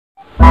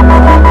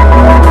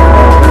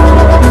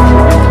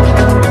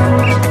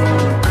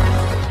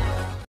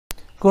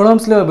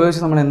Coulomb's law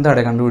ഉപയോഗിച്ച് നമ്മൾ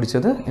എന്താണ്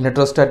കണ്ടുപിടിച്ചത്?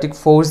 ഇലക്ട്രോസ്റ്റാറ്റിക്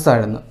ഫോഴ്സ്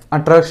ആയിരുന്നു.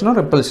 അട്രാക്ഷനോ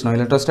റിപ്പൽഷനോ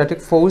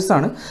ഇലക്ട്രോസ്റ്റാറ്റിക് ഫോഴ്സ്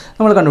ആണ്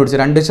നമ്മൾ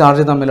കണ്ടുപിടിച്ചത്. രണ്ട്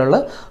ചാർജ് തമ്മിലുള്ള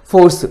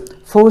ഫോഴ്സ്.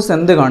 ഫോഴ്സ്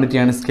എന്ത്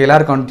ക്വാണ്ടിറ്റിയാണ്?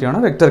 Scalar ക്വാണ്ടിറ്റിയാണോ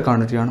vector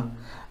ക്വാണ്ടിറ്റിയാണോ?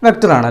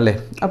 വെക്റ്റർ ആണല്ലേ.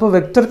 അപ്പോൾ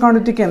വെക്റ്റർ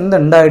ക്വാണ്ടിറ്റിക്ക്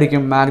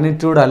എന്തുണ്ടായിരിക്കും?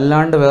 മാഗ്നിറ്റ്യൂഡ്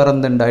അല്ലാണ്ട് വേറെ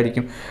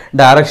എന്തുണ്ടായിരിക്കും?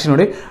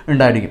 ഡയറക്ഷനൂടെ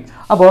ഉണ്ടായിരിക്കും.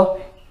 അപ്പോൾ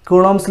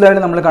Coulomb's law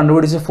നമ്മൾ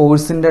കണ്ടുപിടിച്ച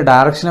ഫോഴ്സിൻ്റെ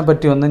ഡയറക്ഷനെ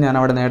പറ്റി ഒന്നും ഞാൻ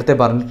അവിടെ നേരത്തെ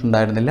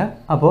പറഞ്ഞിട്ടുണ്ടായിരുന്നില്ല.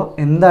 അപ്പോൾ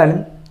എന്തായാലും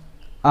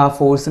ആ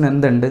ഫോഴ്സിന്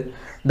എന്തുണ്ട്?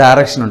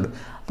 ഡയറക്ഷനുണ്ട്.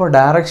 അപ്പോൾ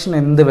ഡയറക്ഷൻ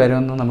എന്ത്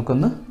വരുമെന്ന്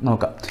നമുക്കൊന്ന്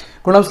നോക്കാം.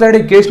 Coulomb's law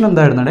ഇക്വേഷൻ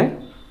എന്തായിരുന്നു?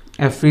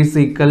 F is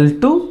equal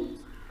to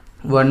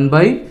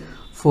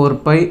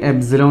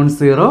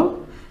 1/4πε0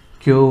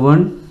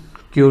 Q1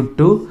 Q2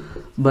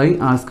 by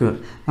R square.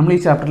 നമ്മൾ ഈ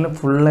ചാപ്റ്ററിൽ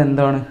ഫുൾ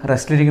എന്താണ്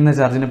റെസ്റ്റിലിരിക്കുന്ന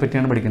ചാർജിനെ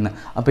പറ്റിയാണ് പഠിക്കുന്നത്.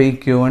 അപ്പോൾ ഈ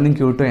Q1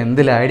 Q2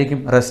 എന്തിലായിരിക്കും?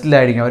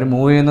 റെസ്റ്റിലായിരിക്കും. അവർ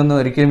മൂവ് ചെയ്യുന്നതെന്ന്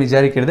ഒരിക്കലും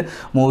വിചാരിക്കരുത്.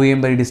 മൂവ്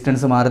ചെയ്യുമ്പോൾ ഈ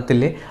ഡിസ്റ്റൻസ്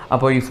മാറത്തില്ലേ,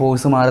 അപ്പോൾ ഈ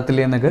ഫോഴ്സ്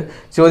മാറത്തില്ലേ എന്നൊക്കെ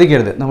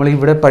ചോദിക്കരുത്. നമ്മൾ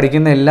ഇവിടെ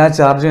പഠിക്കുന്ന എല്ലാ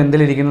ചാർജും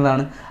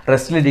എന്തിലിരിക്കുന്നതാണ്?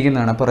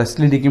 റെസ്റ്റിലിരിക്കുന്നതാണ്. അപ്പോൾ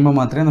റെസ്റ്റിലിരിക്കുമ്പോൾ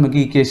മാത്രമേ നമുക്ക്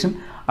ഈ ഇക്വേഷൻ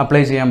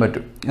അപ്ലൈ ചെയ്യാൻ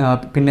പറ്റൂ.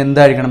 പിന്നെ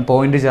എന്തായിരിക്കണം?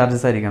 പോയിൻ്റ്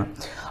ചാർജസ് ആയിരിക്കണം.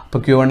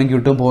 അപ്പോൾ Q1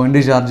 Q2 point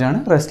ചാർജാണ്.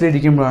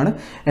 റെസ്റ്റിലിരിക്കുമ്പോഴാണ്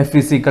F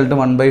is equal to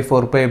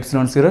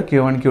 1/4πε0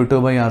 Q1 Q2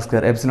 by R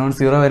square.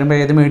 ε0 വരുമ്പോൾ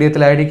ഏത്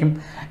മീഡിയത്തിലായിരിക്കും?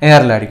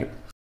 എയറിലായിരിക്കും.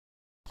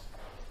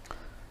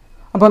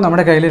 അപ്പോൾ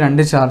നമ്മുടെ കയ്യിൽ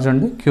രണ്ട്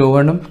ചാർജുണ്ട്.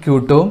 Q1ഉം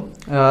Q2ഉം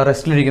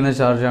റെസ്റ്റിലിരിക്കുന്ന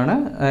ചാർജാണ്.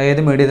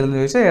 ഏത് മീഡിയത്തിൽ എന്ന്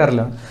ചോദിച്ചാൽ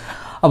എയറിലാണ്.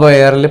 അപ്പോൾ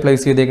എയറിൽ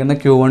പ്ലേസ് ചെയ്തേക്കുന്ന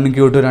Q1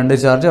 Q2 രണ്ട്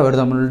ചാർജ് അവർ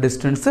തമ്മിലുള്ള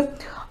ഡിസ്റ്റൻസ്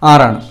R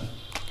ആണ്.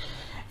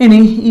 ഇനി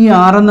ഈ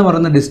R എന്ന്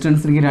പറയുന്ന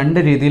ഡിസ്റ്റൻസ് എനിക്ക് രണ്ട്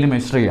രീതിയിൽ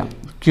മെഷർ ചെയ്യാം.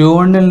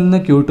 Q1ൽ നിന്ന്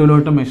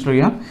Q2ലോട്ട് മെഷർ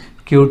ചെയ്യാം,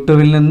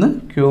 Q2വിൽ നിന്ന്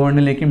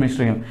Q1ലേക്ക് മെഷർ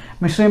ചെയ്യാം.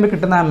 മെഷർ ചെയ്യുമ്പോൾ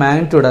കിട്ടുന്ന ആ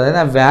മാഗ്നിറ്റ്യൂഡ്, അതായത്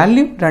ആ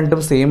വാല്യൂ രണ്ടും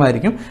സെയിം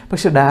ആയിരിക്കും,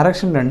 പക്ഷേ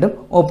ഡയറക്ഷൻ രണ്ടും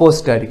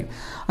ഓപ്പോസിറ്റ് ആയിരിക്കും.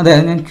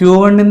 അതായത് ഞാൻ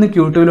Q1ൽ നിന്ന്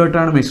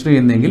Q2ലോട്ടാണ് മെഷർ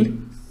ചെയ്യുന്നതെങ്കിൽ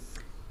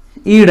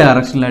ഈ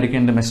ഡയറക്ഷനിലായിരിക്കും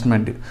എൻ്റെ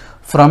measurement,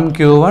 from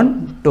Q1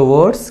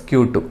 towards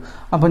Q2.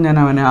 അപ്പോൾ ഞാൻ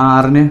അവനെ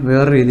ആറിനെ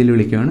വേറെ രീതിയിൽ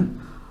വിളിക്കുകയാണ്,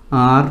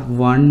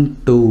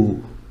 R12.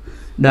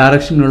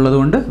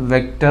 ഡയറക്ഷനുള്ളതുകൊണ്ട്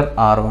vector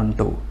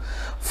R12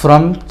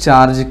 from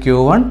charge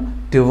Q1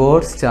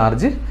 towards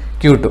charge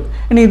Q2.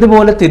 ഇനി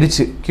ഇതുപോലെ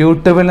തിരിച്ച്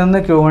Q2വിൽ നിന്ന്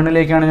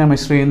Q1ലേക്കാണ് ഞാൻ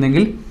മെഷർ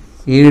ചെയ്യുന്നതെങ്കിൽ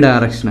ഈ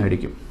ഡയറക്ഷൻ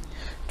ആയിരിക്കും.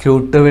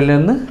 Q2വിൽ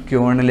നിന്ന്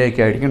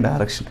Q1ലേക്കായിരിക്കും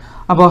ഡയറക്ഷൻ.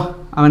 അപ്പോൾ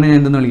അവനെ ഞാൻ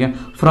എന്തെന്ന് വിളിക്കാം?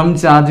 From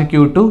charge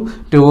Q2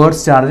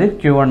 towards charge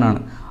Q1 ആണ്.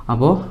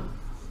 അപ്പോൾ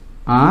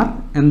R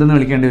എന്തെന്ന്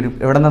വിളിക്കേണ്ടി വരും?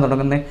 എവിടെ നിന്നാണ്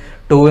തുടങ്ങുന്നത്?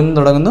 2ൽ നിന്ന്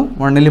തുടങ്ങുന്നു,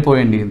 1ൽ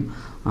പോയേണ്ടി ചെയ്യുന്നു.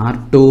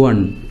 R21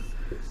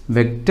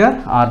 vector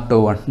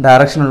R21.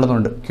 ഡയറക്ഷൻ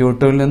ഉള്ളതുകൊണ്ട്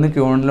Q2വിൽ നിന്ന്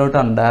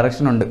Q1ലോട്ടാണ്,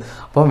 ഡയറക്ഷൻ ഉണ്ട്.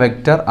 അപ്പോൾ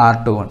വെക്റ്റർ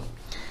R21.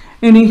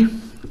 ഇനി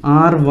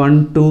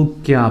R12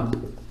 cap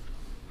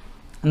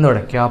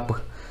എന്തോടെ? Cap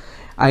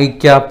I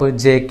cap,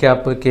 J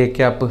cap, K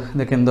cap,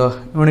 ഇതൊക്കെ എന്തോ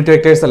യൂണിറ്റ്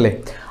വെക്ടേഴ്സ് അല്ലേ.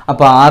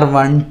 അപ്പോൾ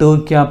R12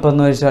 ക്യാപ്പ്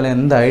എന്ന് വെച്ചാൽ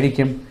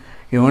എന്തായിരിക്കും?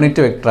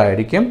 യൂണിറ്റ് വെക്ടർ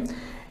ആയിരിക്കും.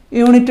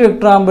 യൂണിറ്റ്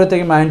വെക്ടർ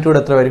ആകുമ്പോഴത്തേക്ക് മാഗ്നിറ്റ്യൂഡ്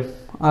എത്ര വരും?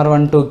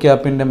 R12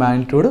 ക്യാപ്പിൻ്റെ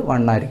മാഗ്നിറ്റ്യൂഡ്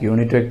 1 ആയിരിക്കും.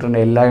 യൂണിറ്റ്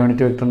വെക്ടറിൻ്റെ എല്ലാ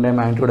യൂണിറ്റ് വെക്ടറിൻ്റെ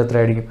മാഗ്നിറ്റ്യൂഡ് എത്ര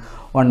ആയിരിക്കും?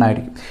 1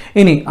 ആയിരിക്കും.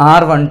 ഇനി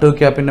R12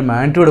 ക്യാപ്പിൻ്റെ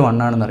മാഗ്നിറ്റ്യൂഡ് 1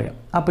 ആണെന്നറിയാം.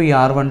 അപ്പോൾ ഈ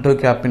R12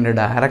 ക്യാപ്പിൻ്റെ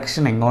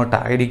ഡയറക്ഷൻ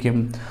എങ്ങോട്ടായിരിക്കും?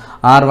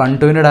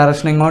 R12ൻ്റെ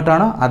ഡയറക്ഷൻ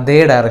എങ്ങോട്ടാണോ അതേ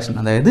ഡയറക്ഷൻ,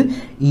 അതായത്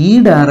ഈ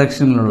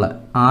ഡയറക്ഷനിലുള്ള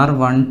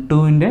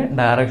R12ൻ്റെ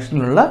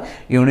ഡയറക്ഷനിലുള്ള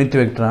യൂണിറ്റ്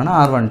വെക്ടറാണ്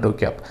R12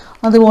 ക്യാപ്പ്.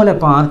 അതുപോലെ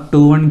ഇപ്പോൾ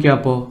R21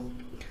 ക്യാപ്പോ?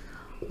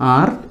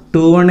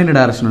 R21ൻ്റെ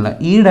ഡയറക്ഷനുള്ള,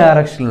 ഈ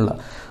ഡയറക്ഷനിലുള്ള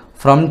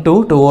ഫ്രം 2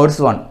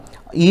 ടുവേർഡ്സ് 1,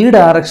 ഈ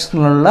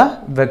ഡയറക്ഷനിലുള്ള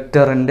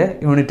വെക്ടറിൻ്റെ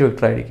യൂണിറ്റ്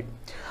വെക്ടർ ആയിരിക്കും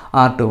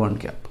R21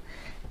 ക്യാപ്പ്.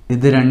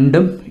 ഇത്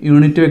രണ്ടും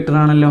യൂണിറ്റ് വെക്ടർ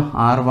ആണല്ലോ.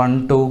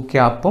 R12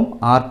 ക്യാപ്പും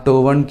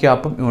R21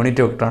 ക്യാപ്പും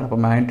unit വെക്ടറാണ്. അപ്പോൾ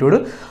മാഗ്നിറ്റ്യൂഡ്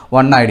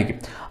 1 ആയിരിക്കും.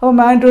 അപ്പോൾ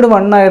മാഗ്നിറ്റ്യൂഡ്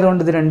 1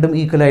 ആയതുകൊണ്ട് ഇത് രണ്ടും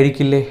ഈക്വൽ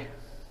ആയിരിക്കില്ലേ?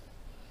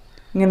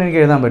 ഇങ്ങനെ എനിക്ക്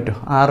എഴുതാൻ പറ്റും.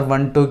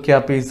 R12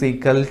 cap is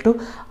equal to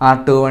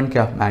R21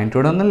 cap.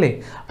 Magnitude ഒന്നല്ലേ,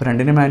 അപ്പോൾ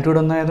രണ്ടിൻ്റെ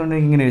മാഗ്നിറ്റ്യൂഡ് ഒന്നായതുകൊണ്ട്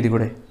ഇങ്ങനെ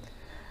എഴുതിക്കൂടെ?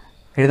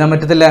 എഴുതാൻ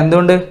പറ്റത്തില്ല.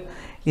 എന്തുകൊണ്ട്?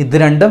 ഇത്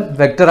രണ്ടും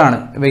വെക്ടറാണ്.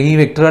 ഈ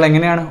വെക്ടറുകൾ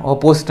എങ്ങനെയാണ്?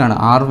 ഓപ്പോസിറ്റാണ്.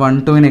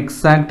 R12ന്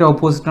എക്സാക്റ്റ്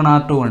ഓപ്പോസിറ്റാണ്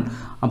R21.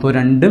 അപ്പോൾ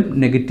രണ്ടും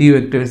നെഗറ്റീവ്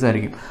വെക്ടേഴ്സ്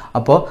ആയിരിക്കും.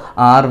 അപ്പോൾ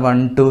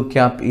R12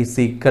 cap is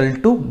equal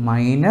to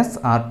minus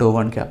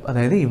R21 cap.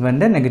 അതായത്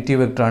ഇവൻ്റെ നെഗറ്റീവ്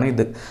വെക്ടറാണ്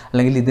ഇത്,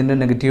 അല്ലെങ്കിൽ ഇതിൻ്റെ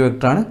നെഗറ്റീവ്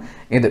വെക്ടറാണ്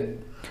ഇത്.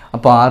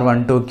 അപ്പോൾ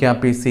R12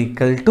 cap is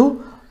equal to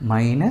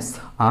minus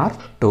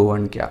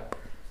R21 cap.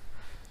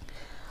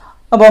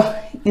 അപ്പോൾ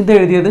ഇത്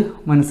എഴുതിയത്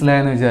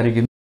മനസ്സിലായെന്ന്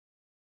വിചാരിക്കുന്നു.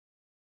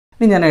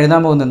 ഇനി ഞാൻ എഴുതാൻ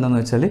പോകുന്നത്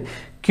എന്താണെന്ന് വെച്ചാൽ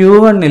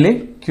Q1ൽ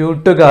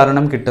Q2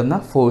 കാരണം കിട്ടുന്ന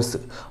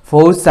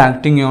force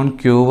acting on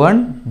Q1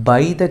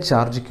 by the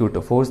charge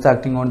Q2. Force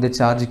acting on the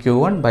charge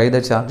Q1 by the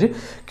charge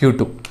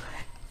Q2.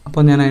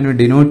 അപ്പോൾ ഞാൻ അതിന്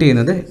ഡിനോട്ട്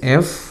ചെയ്യുന്നത്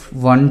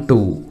F12,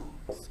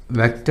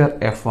 വെക്റ്റർ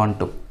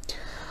F12.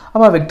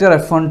 അപ്പോൾ ആ വെക്റ്റർ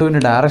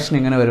F12ൻ്റെ ഡയറക്ഷൻ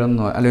എങ്ങനെ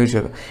വരുമെന്ന് ആലോചിച്ച്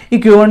നോക്കാം. ഈ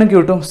Q1ഉം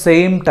Q2ഉം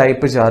സെയിം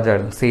ടൈപ്പ്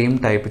ചാർജായിരുന്നു.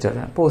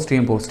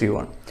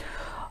 പോസിറ്റീവാണ്.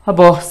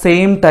 അപ്പോൾ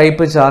സെയിം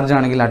ടൈപ്പ് ചാർജ്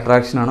ആണെങ്കിൽ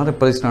അട്രാക്ഷൻ ആണോ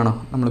റിപ്പൽഷൻ ആണോ?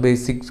 നമ്മൾ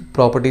ബേസിക്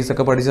പ്രോപ്പർട്ടീസ്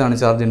ഒക്കെ പഠിച്ചതാണ്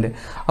ചാർജിൻ്റെ.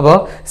 അപ്പോൾ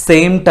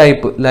സെയിം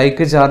ടൈപ്പ്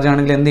ലൈക്ക് ചാർജ്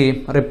ആണെങ്കിൽ എന്ത് ചെയ്യും?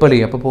 റിപ്പൽ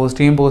ചെയ്യും. അപ്പോൾ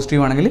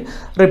പോസിറ്റീവ് ആണെങ്കിൽ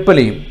റിപ്പൽ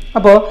ചെയ്യും.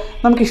 അപ്പോൾ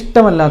നമുക്ക്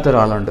ഇഷ്ടമല്ലാത്ത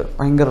ഒരാളുണ്ട്,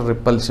 ഭയങ്കര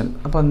റിപ്പൽഷൻ.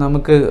 അപ്പോൾ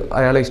നമുക്ക്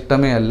അയാളെ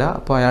ഇഷ്ടമേ അല്ല.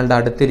 അപ്പോൾ അയാളുടെ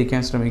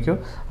അടുത്തിരിക്കാൻ ശ്രമിക്കും,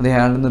 അതേ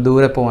അയാളിൽ നിന്ന്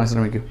ദൂരെ പോകാൻ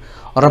ശ്രമിക്കും,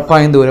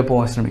 ഉറപ്പായും ദൂരെ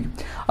പോകാൻ ശ്രമിക്കും.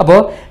 അപ്പോൾ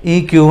ഈ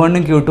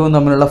Q1ഉം Q2ഉം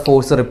തമ്മിലുള്ള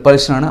ഫോഴ്സ്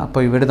റിപ്പൽഷനാണ്.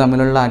 അപ്പോൾ ഇവർ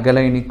തമ്മിലുള്ള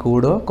അകലം ഇനി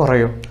കൂടുകയോ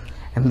കുറയോ?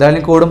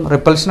 എന്തായാലും കൂടും,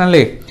 റിപ്പൽഷൻ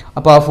അല്ലേ.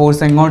 അപ്പോൾ ആ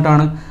ഫോഴ്സ്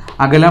എങ്ങോട്ടാണ്?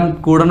 അകലം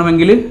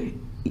കൂടണമെങ്കിൽ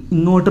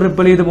ഇങ്ങോട്ട്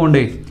റിപ്പൽ ചെയ്ത്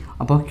പോകണ്ടേ.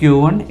 അപ്പോൾ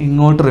Q1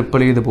 ഇങ്ങോട്ട്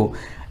റിപ്പൽ ചെയ്ത് പോകും.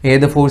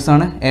 ഏത്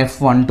ഫോഴ്സാണ്?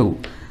 F12,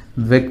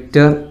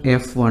 vector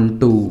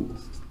F12.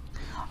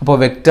 അപ്പോൾ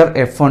വെക്റ്റർ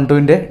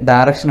F12ൻ്റെ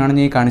ഡയറക്ഷനാണ്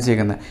ഞാൻ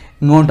കാണിച്ചേക്കുന്നത്.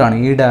 ഇങ്ങോട്ടാണ്,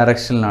 ഈ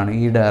ഡയറക്ഷനിലാണ്,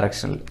 ഈ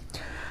ഡയറക്ഷനിൽ.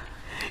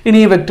 ഇനി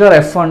ഈ വെക്റ്റർ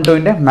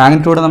F12ൻ്റെ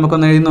മാഗ്നിറ്റ്യൂഡ്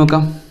നമുക്കൊന്ന് എഴുതി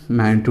നോക്കാം.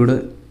 മാഗ്നിറ്റ്യൂഡ്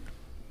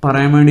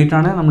പറയാൻ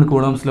വേണ്ടിയിട്ടാണ് നമ്മൾ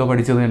കൂളോംസ് ലോ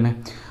പഠിച്ചത് തന്നെ.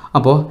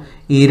 അപ്പോൾ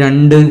ഈ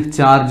രണ്ട്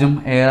ചാർജും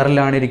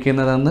എയറിലാണ്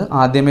ഇരിക്കുന്നതെന്ന്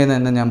ആദ്യമേ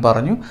തന്നെ ഞാൻ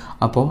പറഞ്ഞു.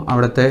 അപ്പോൾ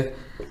അവിടുത്തെ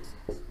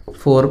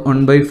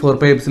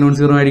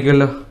 1/4πε0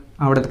 ആയിരിക്കുമല്ലോ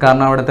അവിടുത്തെ,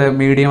 കാരണം അവിടുത്തെ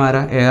മീഡിയം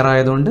ആരാ? എയർ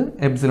ആയതുകൊണ്ട്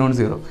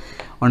ε0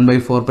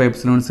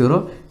 1/4πε0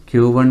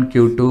 Q1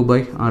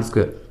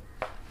 Q2/r².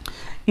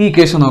 ഈ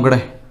ഇക്വേഷൻ നോക്കട്ടെ.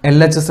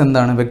 LHS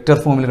എന്താണ്? വെക്റ്റർ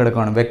ഫോമിൽ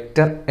കിടക്കുകയാണ്.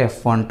 വെക്റ്റർ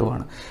F12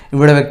 ആണ്.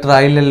 ഇവിടെ വെക്റ്റർ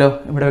ആയില്ലല്ലോ,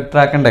 ഇവിടെ വെക്റ്റർ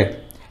ആക്കണ്ടേ?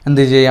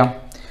 എന്ത് ചെയ്യാം?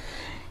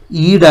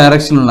 ഈ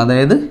ഡയറക്ഷനിലുള്ള,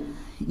 അതായത്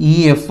ഈ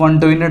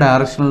F12ൻ്റെ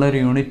ഡയറക്ഷനുള്ള ഒരു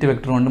യൂണിറ്റ്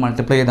വെക്റ്റർ കൊണ്ട്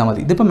മൾട്ടിപ്ലൈ ചെയ്താൽ മതി.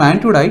 ഇതിപ്പോൾ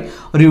മാഗ്നിറ്റ്യൂഡായി,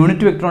 ഒരു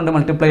യൂണിറ്റ് വെക്റ്റർ കൊണ്ട്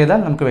മൾട്ടിപ്ലൈ ചെയ്താൽ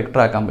നമുക്ക് വെക്റ്റർ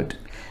ആക്കാൻ പറ്റും.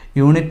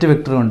 യൂണിറ്റ്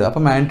വെക്റ്റർ കൊണ്ട്.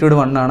 അപ്പോൾ മാഗ്നിറ്റ്യൂഡ്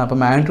 1 ആണ്. അപ്പോൾ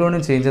മാഗ്നിറ്റ്യൂഡിന്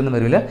ചേഞ്ച് ഒന്നും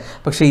വരില്ല.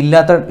 പക്ഷേ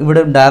ഇല്ലാത്ത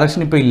ഇവിടെ ഡയറക്ഷൻ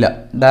ഇപ്പോൾ ഇല്ല,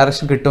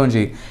 ഡയറക്ഷൻ കിട്ടുകയും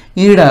ചെയ്യും.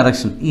 ഈ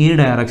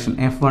ഡയറക്ഷൻ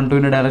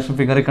F12ൻ്റെ ഡയറക്ഷൻ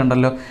ഫിഗറിൽ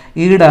കണ്ടല്ലോ.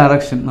 ഈ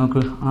ഡയറക്ഷൻ നമുക്ക്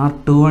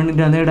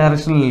R21ൻ്റെ അതേ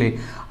ഡയറക്ഷനിലല്ലേ.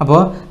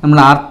 അപ്പോൾ നമ്മൾ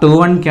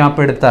R21 ക്യാപ്പ്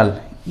എടുത്താൽ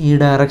ഈ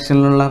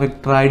ഡയറക്ഷനിലുള്ള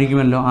വെക്റ്റർ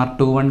ആയിരിക്കുമല്ലോ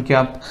R21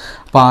 ക്യാപ്പ്.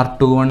 അപ്പോൾ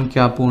R21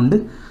 ക്യാപ്പ് കൊണ്ട്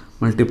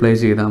മൾട്ടിപ്ലൈ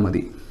ചെയ്താൽ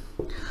മതി.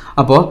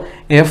 അപ്പോൾ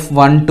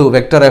F12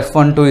 vector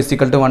F12 =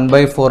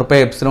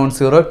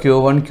 1/4πε0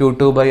 Q1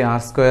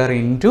 Q2/r²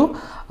 into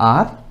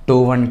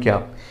R21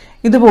 cap.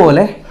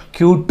 ഇതുപോലെ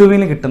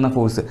Q2വിന് കിട്ടുന്ന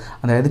ഫോഴ്സ്,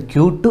 അതായത്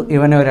Q2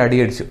 ഇവനെ ഒരു അടി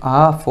അടിച്ചു, ആ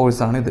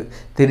ഫോഴ്സാണ് ഇത്.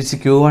 തിരിച്ച്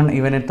Q1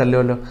 ഇവനെ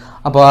തല്ലുമല്ലോ.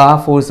 അപ്പോൾ ആ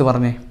ഫോഴ്സ്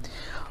പറഞ്ഞേ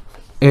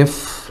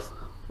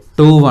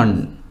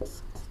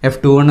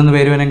F21 എന്ന്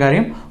പേര് വരാൻ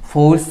കാര്യം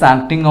force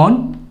acting on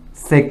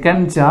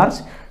second charge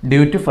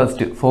due to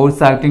first.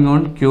 Force acting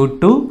on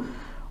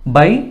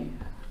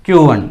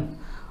Q2/Q1.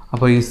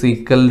 അപ്പോൾ is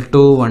equal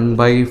to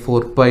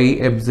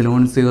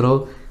 1/4πε0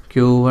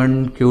 Q1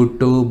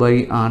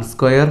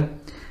 Q2/r².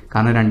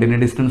 കാരണം രണ്ടിൻ്റെ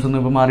ഡിസ്റ്റൻസ് ഒന്നും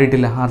ഇപ്പോൾ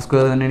മാറിയിട്ടില്ല,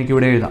 r² തന്നെ എനിക്ക്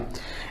ഇവിടെ എഴുതാം.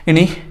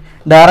 ഇനി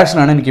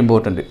ഡയറക്ഷനാണ് എനിക്ക്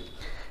ഇമ്പോർട്ടൻറ്റ്.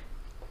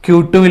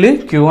 Q2വിൽ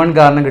Q1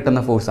 കാരണം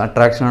കിട്ടുന്ന ഫോഴ്സ്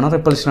അട്രാക്ഷനാണോ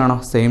റിപ്പൽഷനാണോ?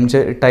 സെയിം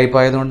ടൈപ്പ്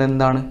ആയതുകൊണ്ട്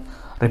എന്താണ്?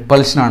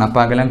 റിപ്പൽഷനാണ്.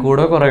 അപ്പോൾ അകലം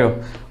കൂടോ കുറയോ?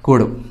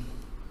 കൂടും.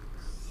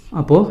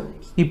 അപ്പോൾ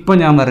ഇപ്പോൾ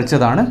ഞാൻ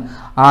വരച്ചതാണ്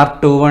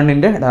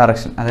R21ൻ്റെ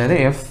ഡയറക്ഷൻ, അതായത്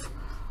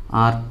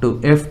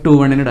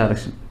F21ൻ്റെ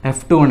ഡയറക്ഷൻ.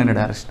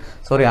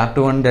 സോറി,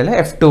 R21ൻ്റെ അല്ല,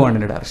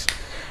 F21ൻ്റെ ഡയറക്ഷൻ.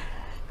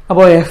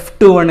 അപ്പോൾ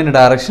F21ൻ്റെ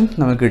ഡയറക്ഷൻ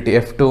നമുക്ക് കിട്ടി.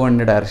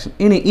 F21ൻ്റെ ഡയറക്ഷൻ.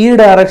 ഇനി ഈ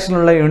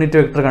ഡയറക്ഷനിലുള്ള യൂണിറ്റ്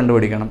വെക്റ്റർ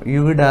കണ്ടുപിടിക്കണം. ഈ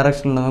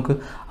ഡയറക്ഷനിൽ നമുക്ക്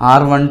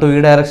R12 ഈ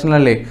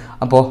ഡയറക്ഷനിലല്ലേ.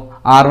 അപ്പോൾ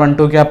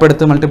R12 ക്യാപ്പ്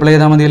എടുത്ത് മൾട്ടിപ്ലൈ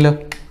ചെയ്താൽ മതിയല്ലോ.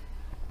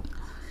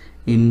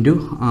 ഇൻറ്റു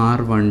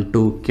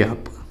R12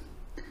 ക്യാപ്പ്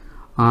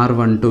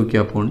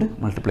കൊണ്ട്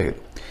മൾട്ടിപ്ലൈ ചെയ്തു.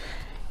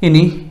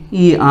 ഇനി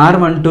ഈ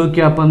R12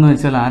 ക്യാപ്പ് എന്ന്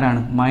വെച്ചാൽ ആരാണ്?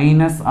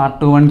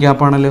 -R21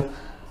 ക്യാപ്പാണല്ലോ.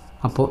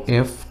 അപ്പോൾ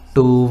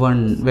F21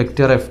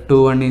 vector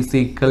F21 =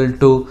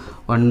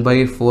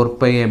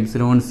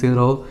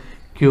 1/4πε0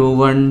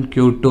 Q1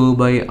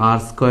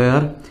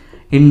 Q2/r²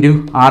 into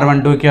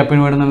R12 ക്യാപ്പിന്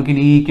വേണ്ടി നമുക്ക്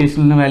ഇനി ഈ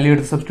ഇക്വേഷനിൽ നിന്ന് വാല്യൂ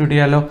എടുത്ത് സബ്സ്റ്റിറ്റ്യൂട്ട്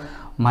ചെയ്യാമല്ലോ.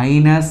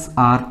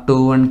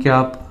 -R21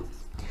 ക്യാപ്പ്,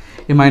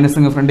 ഈ മൈനസ്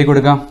നിങ്ങൾ ഫ്രണ്ടിൽ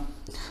കൊടുക്കാം.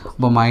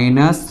 അപ്പോൾ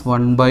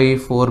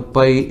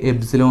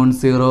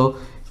 -1/4πε0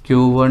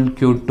 Q1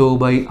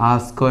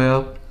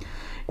 Q2/r²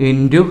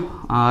 into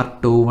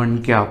R21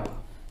 cap.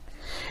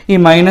 ഈ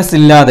മൈനസ്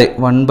ഇല്ലാതെ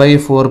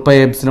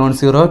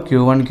 1/4πε0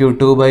 Q1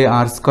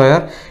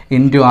 Q2/r²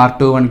 into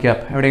R21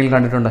 cap എവിടെയെങ്കിലും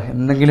കണ്ടിട്ടുണ്ടോ?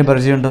 എന്തെങ്കിലും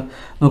പരിചയമുണ്ടോ?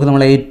 നമുക്ക്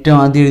നമ്മൾ ഏറ്റവും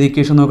ആദ്യം എഴുതിയ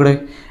ഇക്വേഷൻ നോക്കട്ടെ.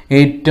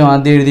 ഏറ്റവും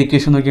ആദ്യം എഴുതിയ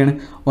ഇക്വേഷൻ നോക്കിയാണ്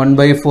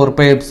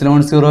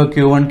 1/4πε0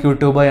 Q1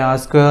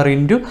 Q2/r²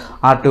 into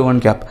R21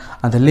 cap.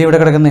 അതല്ലേ ഇവിടെ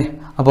കിടക്കുന്നത്.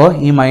 അപ്പോൾ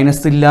ഈ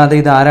മൈനസ് ഇല്ലാതെ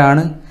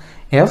ഇതാരാണ്?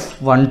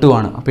 F12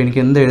 ആണ്. അപ്പോൾ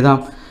എനിക്ക് എന്ത് എഴുതാം?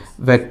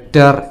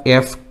 Vector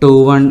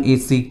F21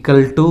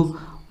 =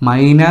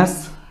 minus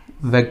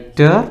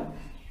vector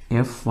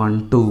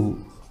F12.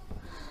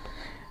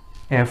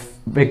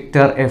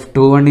 Vector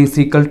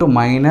F21 =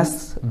 minus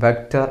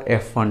vector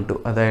F12.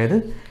 അതായത്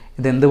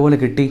ഇതെന്തുപോലെ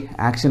കിട്ടി?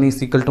 Action =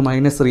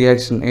 minus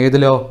reaction.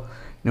 ഏതിലോ?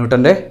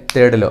 ന്യൂട്ടൻ്റെ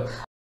third law.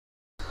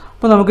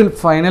 അപ്പോൾ നമുക്ക്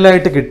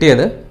ഫൈനലായിട്ട്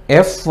കിട്ടിയത്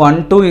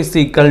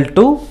F12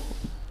 =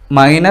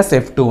 മൈനസ്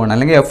F21,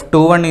 അല്ലെങ്കിൽ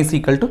F21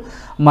 =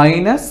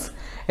 മൈനസ്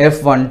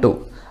F12.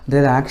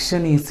 അതായത്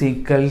action =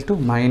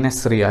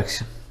 minus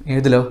reaction.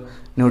 ഏതിലോ?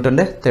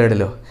 ന്യൂട്ടൻ്റെ third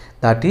law.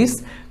 That is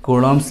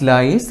Coulomb's law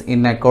is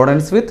in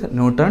accordance with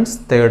Newton's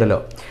third law.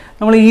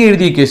 നമ്മൾ ഈ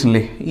എഴുതിയ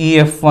ഇക്വേഷനിലെ ഈ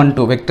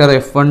F12 vector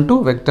F12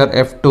 vector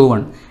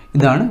F21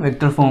 ഇതാണ്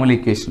വെക്റ്റർ ഫോമിൽ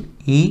ഇക്വേഷൻ.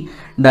 ഈ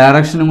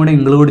ഡയറക്ഷനും കൂടെ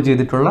ഇൻക്ലൂഡ്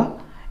ചെയ്തിട്ടുള്ള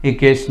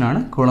ഇക്വേഷനാണ്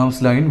Coulomb's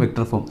law in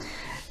vector form.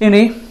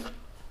 ഇനി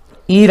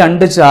ഈ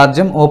രണ്ട്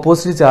ചാർജും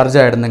ഓപ്പോസിറ്റ് ചാർജ്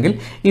ആയിരുന്നെങ്കിൽ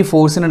ഈ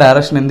ഫോഴ്സിൻ്റെ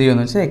ഡയറക്ഷൻ എന്ത്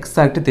ചെയ്യുമെന്ന് വെച്ചാൽ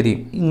എക്സാക്റ്റ്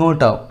തിരിയും,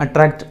 ഇങ്ങോട്ടാവും.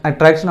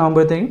 അട്രാക്ഷൻ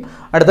ആകുമ്പോഴത്തേക്കും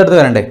അടുത്തടുത്ത്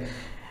വരണ്ടേ,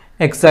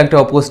 എക്സാക്റ്റ്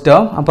ഓപ്പോസിറ്റ്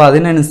ആവും. അപ്പോൾ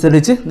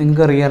അതിനനുസരിച്ച്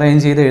നിങ്ങൾക്ക്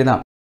റീഅറേഞ്ച് ചെയ്ത് എഴുതാം.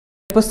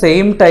 ഇപ്പോൾ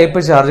സെയിം ടൈപ്പ്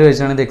ചാർജ്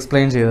വെച്ചാണ് ഇത്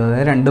എക്സ്പ്ലെയിൻ ചെയ്തത്.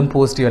 രണ്ടും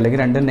പോസിറ്റീവ് അല്ലെങ്കിൽ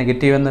രണ്ടും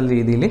നെഗറ്റീവ് എന്നുള്ള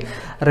രീതിയിൽ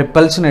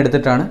റിപ്പൽഷൻ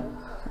എടുത്തിട്ടാണ്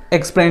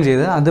എക്സ്പ്ലെയിൻ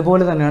ചെയ്ത്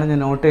അതുപോലെ തന്നെയാണ് ഞാൻ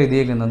നോട്ട്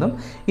എഴുതിയിരിക്കുന്നതും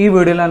ഈ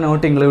വീഡിയോയിൽ ആ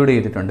നോട്ട് ഇൻക്ലൂഡ്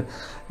ചെയ്തിട്ടുണ്ട്.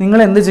 നിങ്ങൾ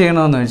എന്ത്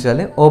ചെയ്യണമെന്ന് വെച്ചാൽ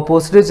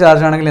ഓപ്പോസിറ്റ്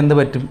ചാർജ് ആണെങ്കിൽ എന്ത്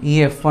പറ്റും, ഈ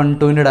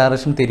F12ൻ്റെ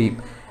ഡയറക്ഷൻ തിരിയും,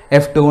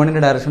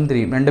 F21ൻ്റെ ഡയറക്ഷൻ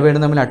തിരിയും,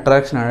 രണ്ടുപേരും തമ്മിൽ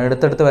അട്രാക്ഷനാണ്,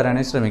 അടുത്തടുത്ത്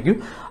വരാനേ ശ്രമിക്കൂ.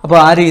 അപ്പോൾ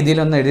ആ രീതിയിൽ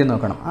ഒന്ന് എഴുതി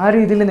നോക്കണം. ആ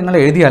രീതിയിൽ നിങ്ങൾ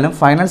എഴുതിയാലും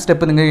ഫൈനൽ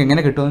സ്റ്റെപ്പ് നിങ്ങൾക്ക്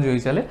എങ്ങനെ കിട്ടുമെന്ന്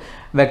ചോദിച്ചാൽ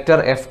vector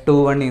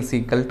F21 is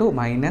equal to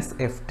minus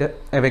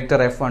vector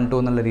F12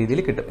 എന്നുള്ള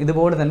രീതിയിൽ കിട്ടും.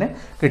 ഇതുപോലെ തന്നെ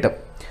കിട്ടും.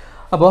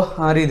 അപ്പോൾ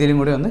ആ രീതിയിലും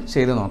കൂടി ഒന്ന്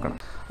ചെയ്ത് നോക്കണം.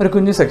 ഒരു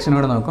കുഞ്ഞു സെക്ഷൻ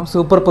കൂടെ നോക്കാം.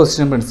 Super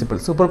position principle.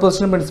 Super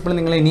position principle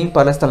നിങ്ങൾ ഇനിയും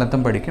പല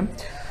സ്ഥലത്തും പഠിക്കും.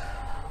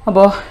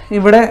 അപ്പോൾ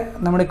ഇവിടെ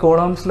നമ്മുടെ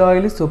Coulomb'S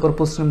ലോയിൽ സൂപ്പർ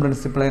പൊസിഷൻ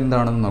പ്രിൻസിപ്പിൾ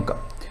എന്താണെന്ന് നോക്കാം.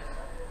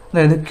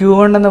 അതായത്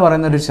Q1 എന്ന്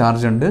പറയുന്ന ഒരു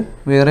ചാർജ് ഉണ്ട്,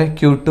 വേറെ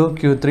Q2,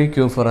 Q3,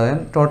 Q4,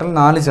 അതായത് ടോട്ടൽ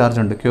 4 ചാർജ്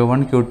ഉണ്ട്, Q1,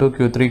 Q2,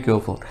 Q3,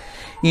 Q4.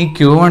 ഈ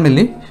Q1ൽ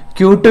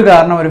Q2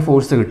 കാരണം ഒരു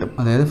ഫോഴ്സ് കിട്ടും,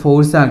 അതായത്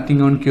force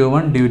acting on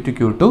Q1 due to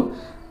Q2.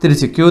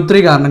 തിരിച്ച്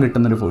Q3 കാരണം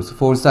കിട്ടുന്നൊരു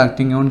force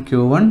acting on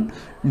Q1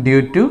 due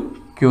to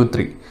Q3.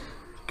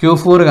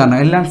 Q4 കാരണം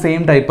എല്ലാം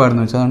സെയിം ടൈപ്പ്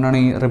ആയിരുന്നു വെച്ചാൽ അതുകൊണ്ടാണ്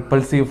ഈ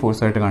റിപ്പൾസീവ്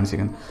ഫോഴ്സ് ആയിട്ട്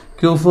കാണിച്ചിരിക്കുന്നത്.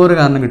 Q4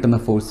 കാരണം കിട്ടുന്ന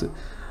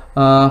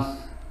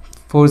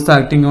force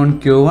acting on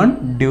Q1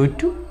 due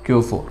to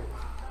Q4.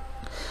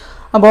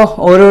 അപ്പോൾ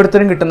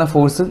ഓരോരുത്തരും കിട്ടുന്ന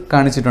ഫോഴ്സ്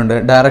കാണിച്ചിട്ടുണ്ട്,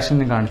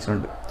 ഡയറക്ഷനിൽ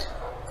കാണിച്ചിട്ടുണ്ട്.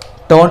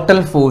 ടോട്ടൽ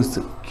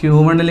ഫോഴ്സ്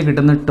Q1ൽ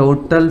കിട്ടുന്ന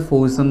ടോട്ടൽ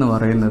ഫോഴ്സ് എന്ന്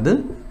പറയുന്നത്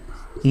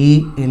ഈ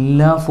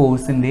എല്ലാ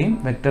ഫോഴ്സിൻ്റെയും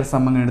വെക്റ്റർ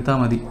സം എടുത്താൽ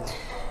മതി.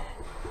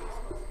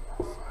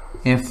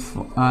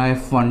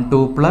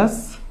 F12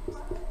 plus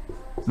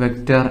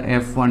vector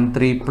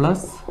F13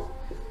 plus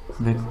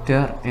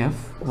vector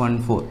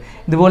F14.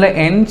 ഇതുപോലെ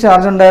n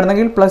ചാർജ്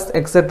ഉണ്ടായിരുന്നെങ്കിൽ പ്ലസ്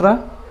എക്സെട്ര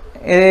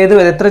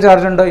എത്ര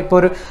ചാർജ് ഉണ്ടോ, ഇപ്പോൾ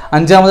ഒരു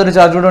 5ാമതൊരു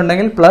ചാർജ് കൂടെ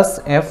ഉണ്ടെങ്കിൽ പ്ലസ്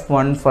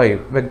F15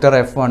 വെക്റ്റർ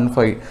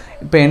F15.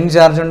 ഇപ്പോൾ n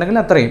ചാർജ് ഉണ്ടെങ്കിൽ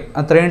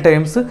അത്രയും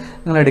ടൈംസ്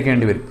നിങ്ങൾ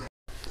എടുക്കേണ്ടി വരും.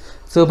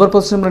 സൂപ്പർ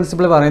പൊസിഷൻ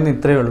പ്രിൻസിപ്പിൾ പറയുന്നത്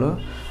ഇത്രയേ ഉള്ളൂ.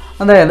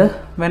 അതായത്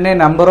when a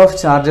number of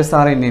charges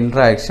are in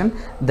interaction,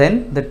 then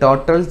the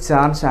total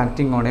charge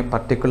acting on a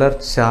particular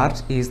charge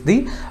is the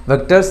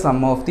vector sum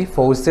of the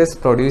forces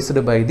produced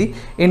by the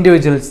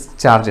individual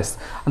charges.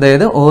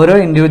 അതായത് ഓരോ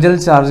individual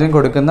ചാർജിനും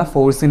കൊടുക്കുന്ന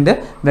ഫോഴ്സിൻ്റെ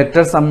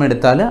vector some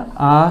എടുത്താൽ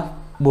ആ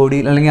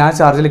ബോഡിയിൽ അല്ലെങ്കിൽ ആ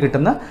ചാർജിൽ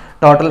കിട്ടുന്ന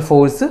ടോട്ടൽ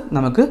ഫോഴ്സ്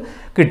നമുക്ക്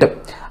കിട്ടും.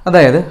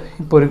 അതായത്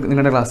ഇപ്പോൾ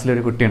നിങ്ങളുടെ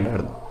ക്ലാസ്സിലൊരു കുട്ടി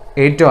ഉണ്ടായിരുന്നു,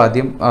 ഏറ്റവും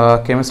ആദ്യം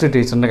കെമിസ്ട്രി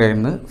ടീച്ചറിൻ്റെ കയ്യിൽ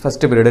നിന്ന്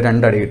ഫസ്റ്റ് പീരീഡ്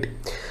 2 അടി കിട്ടി,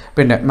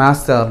 പിന്നെ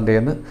മാത്സ് സാറിൻ്റെ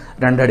നിന്ന്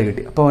 2 അടി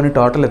കിട്ടി. അപ്പോൾ അവന്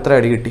ടോട്ടൽ എത്ര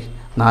അടി കിട്ടി?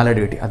 4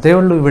 അടി കിട്ടി. അതേ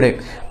ഉള്ളൂ ഇവിടെ.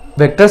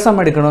 വെക്റ്റർ സം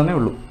എടുക്കണമെന്നേ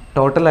ഉള്ളൂ.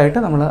 ടോട്ടലായിട്ട്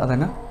നമ്മൾ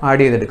അതങ്ങ്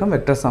ആഡ് ചെയ്തെടുക്കും,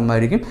 വെക്റ്റർ സം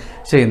ആയിരിക്കും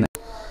ചെയ്യുന്നത്.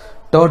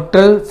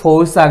 Total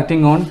force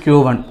acting on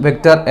Q1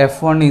 vector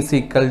F1 is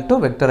equal to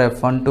vector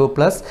F12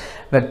 plus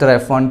vector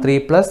F13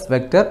 plus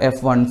vector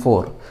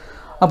F14.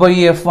 അപ്പോൾ ഈ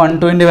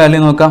F12ൻ്റെ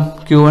വാല്യൂ നോക്കാം.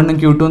 Q1 ഉം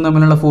Q2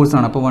 തമ്മിലുള്ള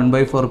ഫോഴ്സാണ്. അപ്പോൾ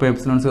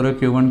 1/4πε0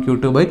 Q1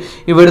 Q2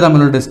 ഇവർ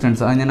തമ്മിലുള്ള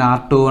ഡിസ്റ്റൻസ്. അത് ഞാൻ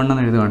R21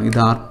 എന്ന് എഴുതുകയാണ്. ഇത്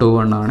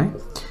R21 ആണ്,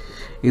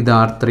 ഇത്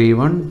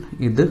R31,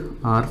 ഇത്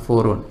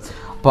R41.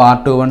 അപ്പോൾ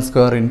R21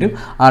 square into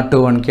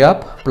R21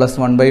 cap plus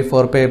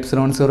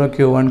 1/4πε0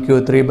 Q1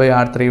 Q3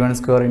 R31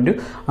 square into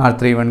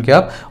R31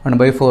 cap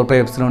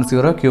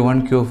 1/4πε0 Q1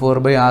 Q4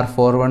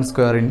 R41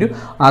 square into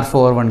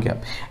R41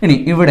 cap. ഇനി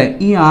ഇവിടെ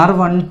ഈ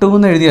R12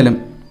 എന്ന് എഴുതിയാലും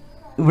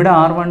ഇവിടെ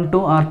R12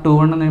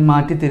 R21 എന്ന്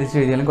മാറ്റി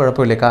തിരിച്ചെഴുതിയാലും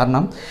കുഴപ്പമില്ല,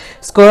 കാരണം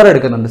സ്ക്വയർ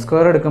എടുക്കുന്നുണ്ട്.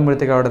 സ്ക്വയർ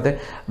എടുക്കുമ്പോഴത്തേക്ക് അവിടുത്തെ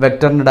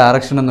വെക്റ്ററിൻ്റെ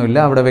ഡയറക്ഷൻ ഒന്നുമില്ല,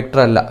 അവിടെ വെക്റ്റർ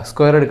അല്ല.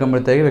 സ്ക്വയർ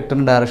എടുക്കുമ്പോഴത്തേക്ക്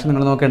വെക്റ്ററിൻ്റെ ഡയറക്ഷൻ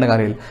നിങ്ങൾ നോക്കേണ്ട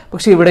കാര്യമില്ല.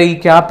 പക്ഷേ ഇവിടെ ഈ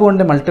ക്യാപ്പ്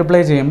കൊണ്ട്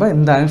മൾട്ടിപ്ലൈ ചെയ്യുമ്പോൾ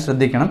എന്തായാലും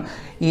ശ്രദ്ധിക്കണം,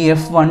 ഈ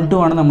F12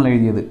 ആണ് നമ്മൾ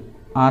എഴുതിയത്,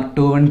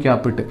 R21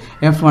 ക്യാപ്പ് ഇട്ട്.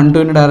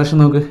 F12ൻ്റെ ഡയറക്ഷൻ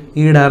നോക്ക്,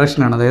 ഈ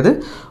ഡയറക്ഷനാണ്, അതായത്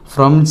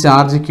from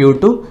charge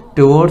Q2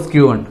 towards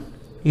Q1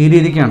 ഈ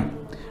രീതിക്കാണ്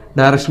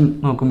ഡയറക്ഷൻ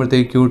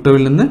നോക്കുമ്പോഴത്തേക്ക്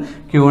Q2വിൽ നിന്ന്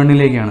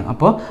Q1ലേക്കാണ്.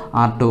 അപ്പോൾ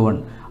R21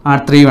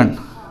 R31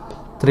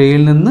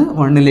 3ൽ നിന്ന്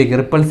 1ലേക്ക്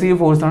റിപ്പൾസീവ്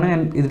ഫോഴ്സാണ്.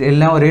 ഞാൻ ഇത്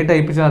എല്ലാം ഒരേ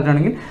ടൈപ്പ് ചാർജ്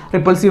ആണെങ്കിൽ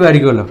റിപ്പൾസീവ്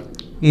ആയിരിക്കുമല്ലോ,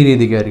 ഈ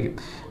രീതിക്കായിരിക്കും.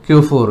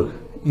 Q4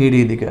 ഈ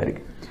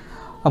രീതിക്കായിരിക്കും.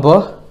 അപ്പോൾ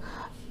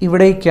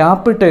ഇവിടെ ഈ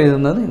ക്യാപ്പ് ഇട്ട്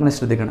എഴുതുന്നത് നിങ്ങൾ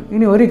ശ്രദ്ധിക്കണം.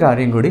 ഇനി ഒരു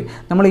കാര്യം കൂടി,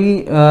 നമ്മൾ ഈ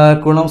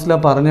Coulomb'S ലോ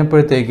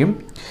പറഞ്ഞപ്പോഴത്തേക്കും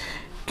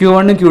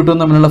Q1 ഉം Q2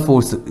 തമ്മിലുള്ള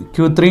ഫോഴ്സ്,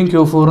 Q3 ഉം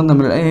Q4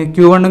 തമ്മിലുള്ള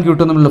Q1 ഉം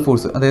Q2 തമ്മിലുള്ള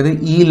ഫോഴ്സ്, അതായത്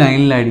ഈ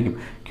ലൈനിലായിരിക്കും.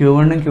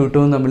 Q1 ഉം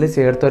Q2 തമ്മിൽ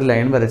ചേർത്തൊരു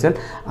ലൈൻ വരച്ചാൽ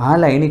ആ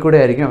ലൈനിൽ കൂടെ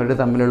ആയിരിക്കും അവരുടെ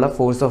തമ്മിലുള്ള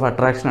ഫോഴ്സ് ഓഫ്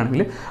അട്രാക്ഷൻ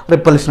ആണെങ്കിലും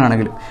റിപ്പൽഷൻ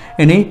ആണെങ്കിലും.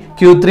 ഇനി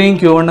Q3 ഉം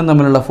Q1 ഉം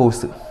തമ്മിലുള്ള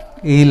ഫോഴ്സ്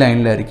ഈ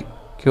ലൈനിലായിരിക്കും,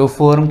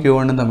 Q4 ഉം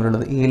Q1 ഉം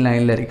തമ്മിലുള്ളത് ഈ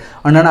ലൈനിലായിരിക്കും.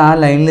 അതുകൊണ്ടാണ് ആ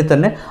ലൈനിൽ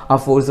തന്നെ ആ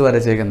ഫോഴ്സ്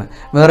വരച്ചേക്കുന്നത്.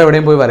 വേറെ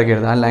എവിടെയും പോയി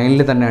വരയ്ക്കരുത്, ആ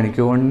ലൈനിൽ തന്നെയാണ്.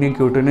 Q1 നെയും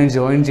Q2 നെയും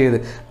ജോയിൻ ചെയ്ത്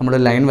നമ്മൾ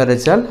ലൈൻ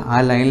വരച്ചാൽ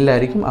ആ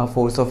ലൈനിലായിരിക്കും ആ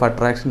ഫോഴ്സ് ഓഫ്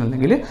അട്രാക്ഷൻ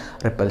അല്ലെങ്കിൽ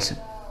റിപ്പൽഷൻ.